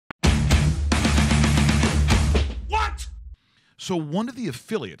So one of the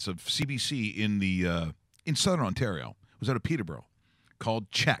affiliates of CBC in Southern Ontario was out of Peterborough,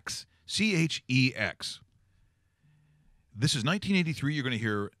 called Chex, CHEX. This is 1983. You're going to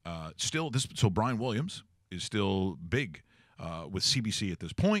hear still this. So Brian Williams is still big with CBC at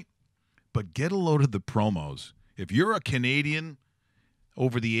this point, but get a load of the promos. If you're a Canadian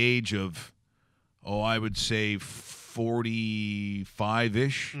over the age of, I would say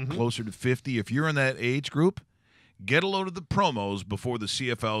 45-ish, closer to 50, if you're in that age group, get a load of the promos before the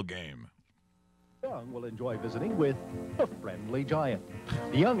CFL game. Young will enjoy visiting with a friendly giant.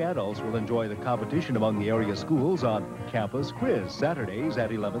 The young adults will enjoy the competition among the area schools on Campus Quiz, Saturdays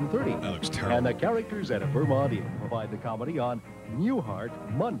at 11:30. That looks terrible. And the characters at a Vermont Inn provide the comedy on Newhart,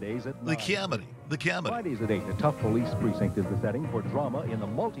 Mondays at 9. The comedy. Fridays at 8, a tough police precinct is the setting for drama in the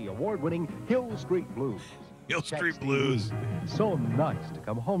multi-award-winning Hill Street Blues. Hill Street Blues. So nice to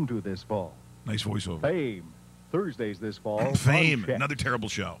come home to this fall. Nice voiceover. Fame. Thursdays this fall. Fame. Another terrible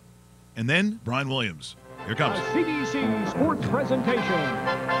show. And then Brian Williams. Here comes. A CBC Sports presentation.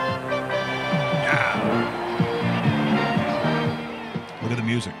 Yeah. Look at the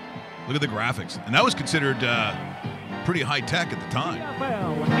music. Look at the graphics. And that was considered pretty high tech at the time.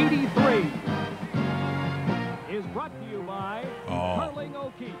 CFL 83 is brought to you by Carling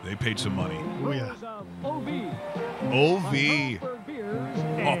O'Keefe. They paid some money. Rules of OV. OV. Beers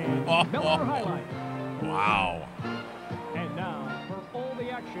and Miller High Life. Wow. And now, for all the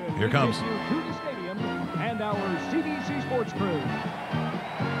action, Here comes. we take you to the stadium and our CBC Sports crew.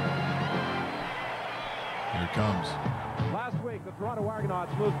 Here it comes. Last week, the Toronto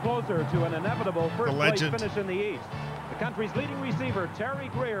Argonauts moved closer to an inevitable first-place finish in the East. The country's leading receiver, Terry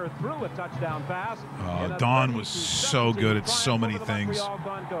Greer, threw a touchdown pass. Don was so good at so many things.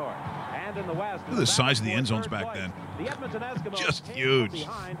 And in the West, Look at the size of the end zones back then. The Edmonton Eskimos Just huge.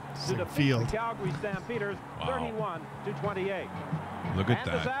 to defeat the Calgary Stampeders 31-28. Look at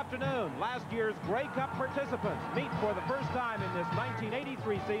This that. afternoon, last year's Grey Cup participants meet for the first time in this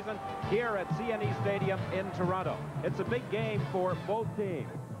 1983 season here at CNE Stadium in Toronto. It's a big game for both teams.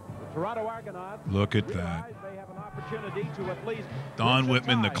 The Toronto Argonauts Look at realize they have an opportunity to at least Don clinch a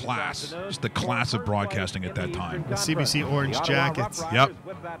Whitman, the tie this class. afternoon Just the for class of first broadcasting place at that in the time. Eastern The CBC Conference. orange The Ottawa jackets. Rough Yep. Riders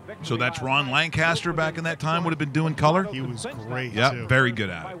with that victory So that's last Ron night Lancaster back in that time would have been doing color. He was great, Yep, too. very good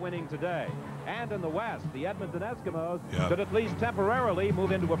at by it. winning today. And in the West, the Edmonton Eskimos Yep. could at least temporarily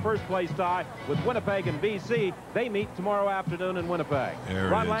move into a first-place tie with Winnipeg and BC. They meet tomorrow afternoon in Winnipeg. There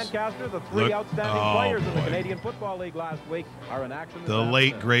it Ron is. Lancaster, the three Look- outstanding oh, players in the boy. Canadian Football League last week, are in action. The this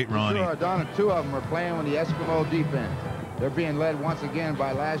late, afternoon. great Ronnie. Sure, Don, and two of them are playing with the Eskimo defense. They're being led once again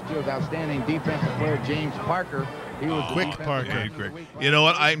by last year's outstanding defensive player, James Parker. He was Quick defensive Parker. player Okay, of the great. week You know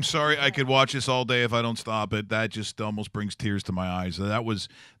what? I'm sorry. I could watch this all day if I don't stop it. That just almost brings tears to my eyes. That was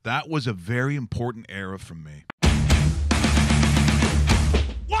a very important era from me.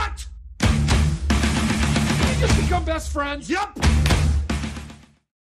 What? Did we just become best friends? Yep.